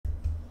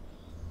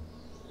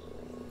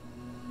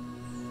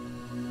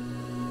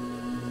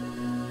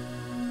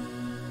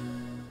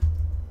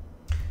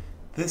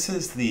This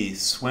is the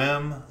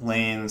swim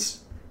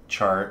lanes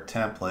chart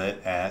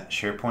template at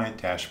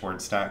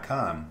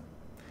SharePoint-dashboards.com.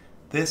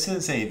 This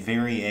is a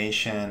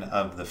variation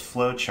of the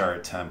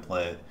flowchart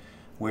template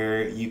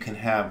where you can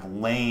have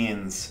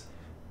lanes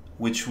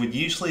which would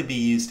usually be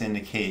used to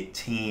indicate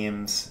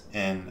teams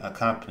in a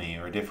company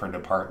or different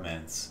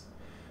departments.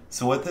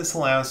 So what this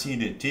allows you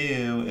to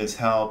do is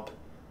help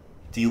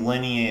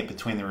delineate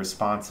between the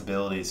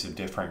responsibilities of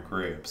different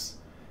groups.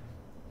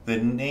 The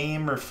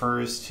name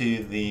refers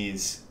to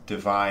these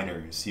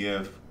dividers. You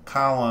have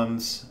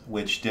columns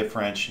which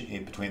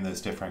differentiate between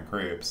those different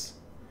groups.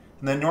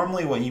 And then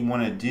normally what you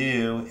want to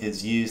do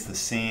is use the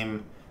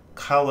same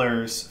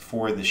colors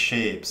for the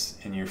shapes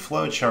in your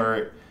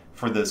flowchart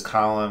for those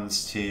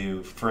columns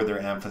to further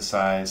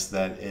emphasize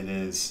that it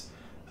is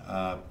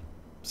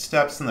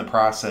steps in the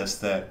process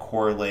that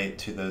correlate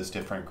to those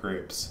different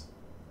groups.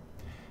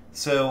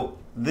 So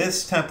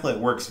this template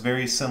works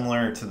very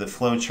similar to the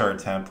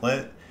flowchart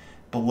template.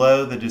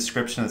 Below the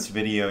description of this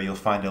video, you'll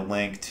find a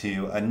link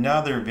to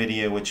another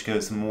video which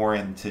goes more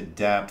into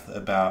depth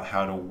about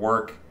how to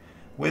work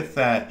with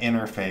that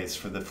interface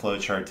for the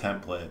flowchart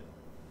template.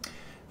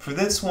 For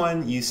this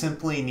one, you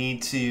simply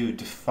need to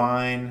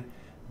define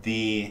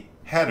the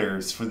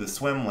headers for the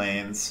swim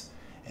lanes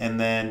and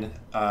then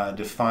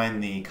define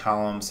the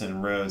columns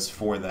and rows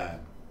for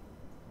that.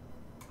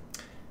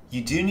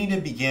 You do need to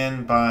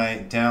begin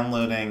by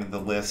downloading the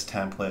list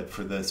template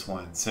for this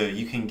one. So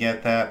you can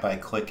get that by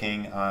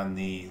clicking on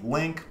the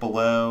link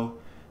below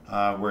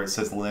where it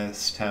says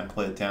list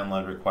template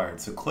download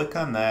required. So click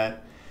on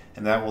that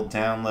and that will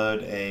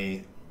download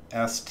a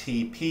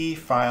STP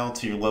file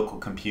to your local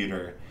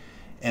computer.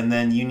 And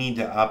then you need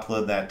to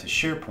upload that to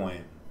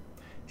SharePoint.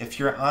 If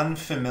you're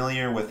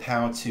unfamiliar with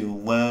how to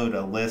load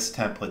a list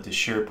template to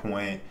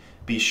SharePoint,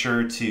 be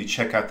sure to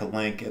check out the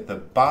link at the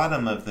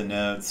bottom of the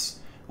notes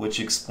which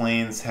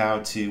explains how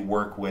to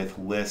work with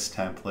list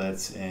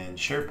templates in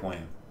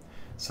SharePoint.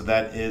 So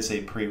that is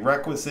a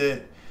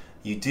prerequisite.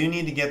 You do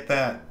need to get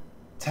that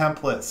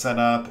template set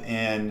up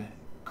and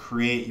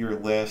create your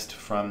list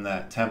from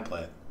that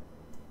template.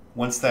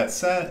 Once that's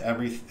set,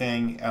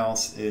 everything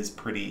else is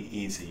pretty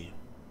easy.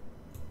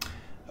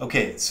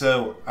 Okay,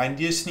 so I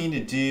just need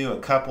to do a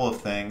couple of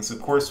things.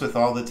 Of course, with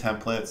all the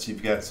templates,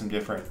 you've got some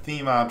different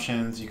theme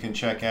options you can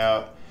check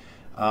out.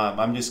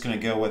 I'm just going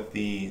to go with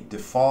the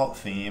default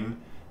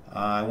theme.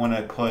 I want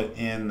to put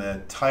in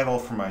the title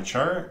for my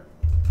chart,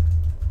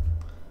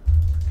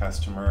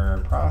 customer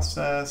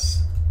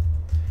process,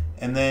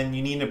 and then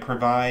you need to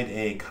provide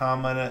a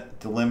comma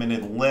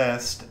delimited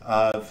list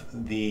of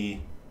the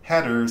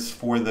headers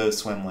for those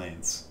swim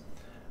lanes.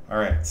 All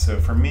right, so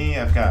for me,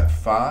 I've got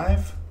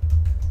 5.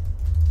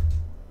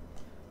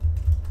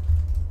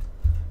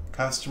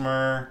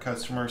 Customer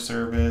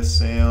service,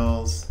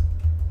 sales,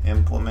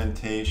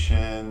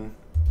 implementation,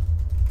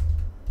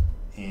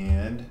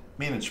 and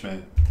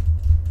management.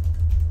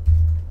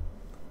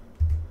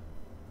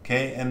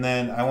 Okay, and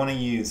then I want to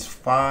use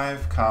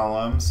 5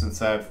 columns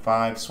since I have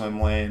 5 swim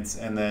lanes,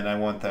 and then I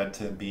want that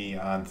to be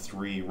on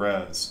 3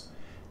 rows.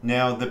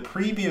 Now the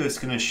preview is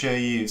going to show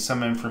you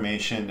some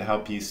information to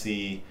help you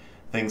see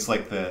things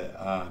like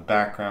the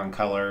background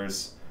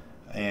colors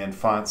and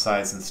font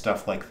size and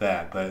stuff like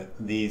that, but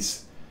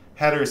these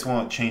headers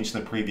won't change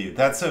the preview.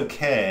 That's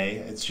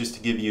okay, it's just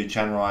to give you a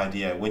general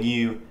idea. When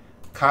you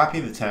copy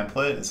the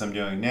template, as I'm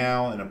doing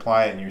now, and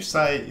apply it in your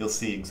site, you'll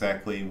see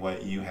exactly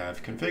what you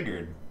have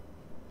configured.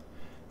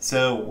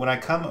 So when I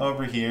come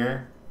over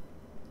here,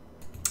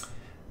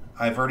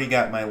 I've already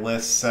got my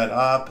list set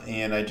up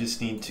and I just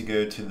need to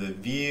go to the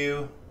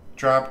View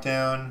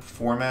drop-down,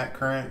 Format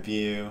Current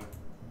View,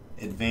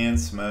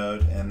 Advanced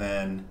Mode, and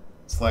then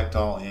select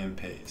All and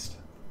Paste.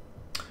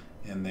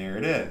 And there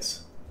it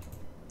is.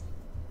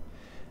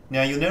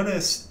 Now you'll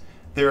notice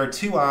there are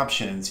 2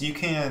 options. You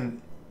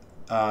can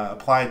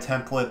apply a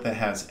template that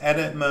has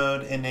edit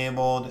mode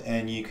enabled,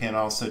 and you can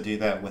also do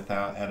that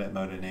without edit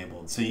mode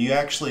enabled. So you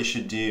actually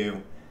should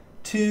do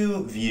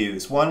 2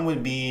 views. One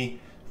would be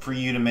for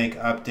you to make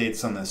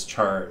updates on this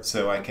chart.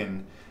 So I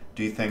can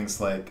do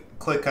things like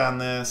click on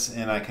this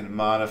and I can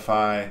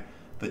modify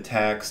the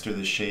text or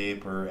the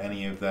shape or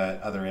any of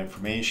that other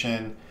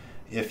information.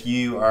 If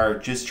you are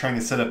just trying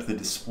to set up the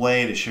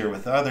display to share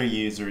with other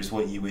users,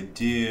 what you would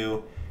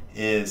do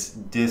is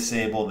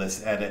disable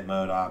this edit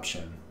mode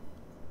option.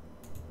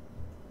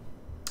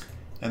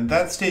 And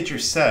that state you're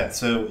set.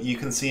 So you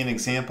can see an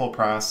example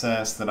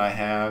process that I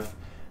have.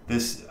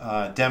 This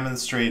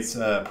demonstrates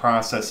a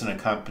process in a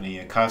company.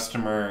 A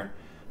customer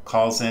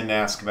calls in to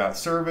ask about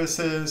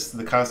services.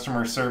 The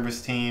customer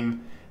service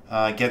team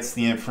gets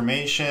the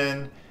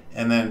information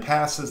and then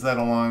passes that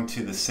along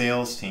to the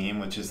sales team,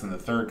 which is in the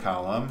 3rd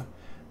column.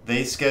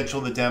 They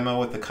schedule the demo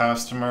with the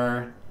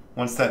customer.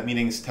 Once that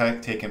meeting's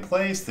taken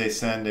place, they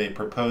send a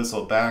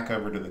proposal back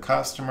over to the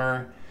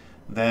customer.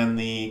 Then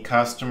the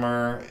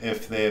customer,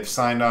 if they have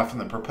signed off on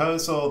the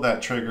proposal,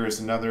 that triggers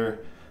another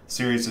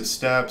series of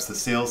steps. The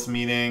sales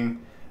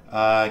meeting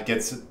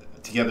gets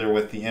together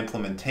with the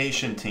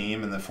implementation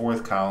team in the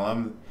 4th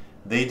column.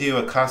 They do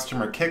a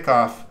customer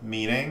kickoff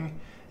meeting,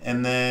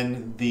 and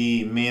then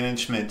the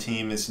management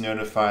team is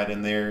notified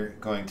and they're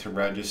going to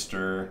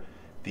register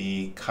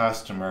the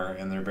customer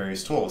in their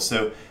various tools.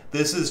 So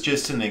this is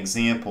just an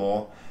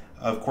example.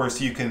 Of course,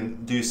 you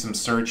can do some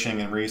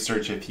searching and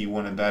research if you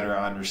want to better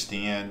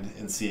understand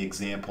and see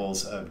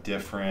examples of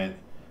different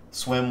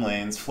swim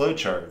lanes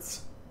flowcharts.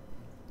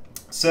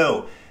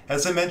 So,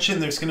 as I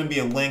mentioned, there's going to be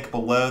a link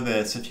below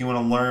this. If you want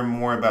to learn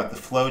more about the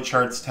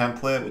flowcharts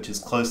template, which is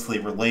closely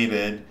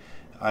related,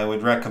 I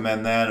would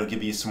recommend that. It'll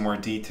give you some more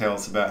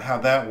details about how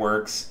that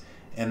works,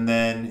 and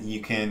then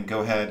you can go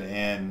ahead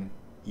and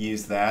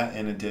use that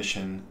in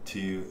addition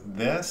to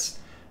this,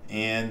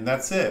 and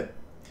that's it.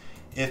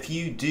 If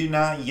you do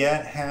not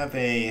yet have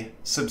a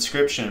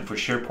subscription for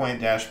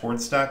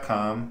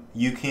SharePoint-Dashboards.com,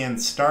 you can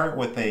start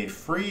with a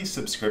free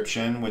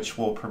subscription, which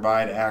will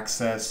provide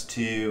access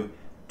to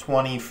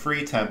 20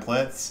 free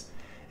templates.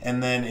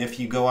 And then if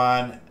you go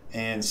on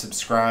and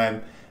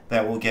subscribe,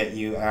 that will get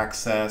you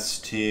access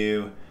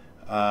to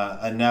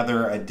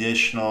another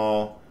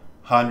additional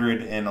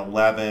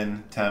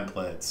 111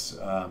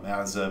 templates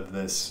as of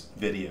this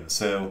video.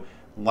 So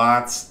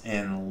lots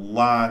and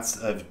lots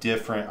of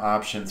different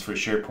options for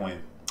SharePoint.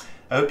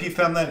 I hope you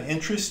found that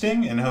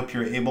interesting and hope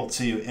you're able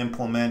to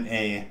implement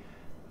a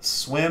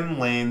swim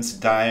lanes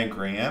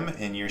diagram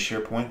in your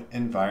SharePoint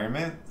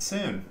environment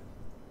soon.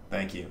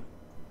 Thank you.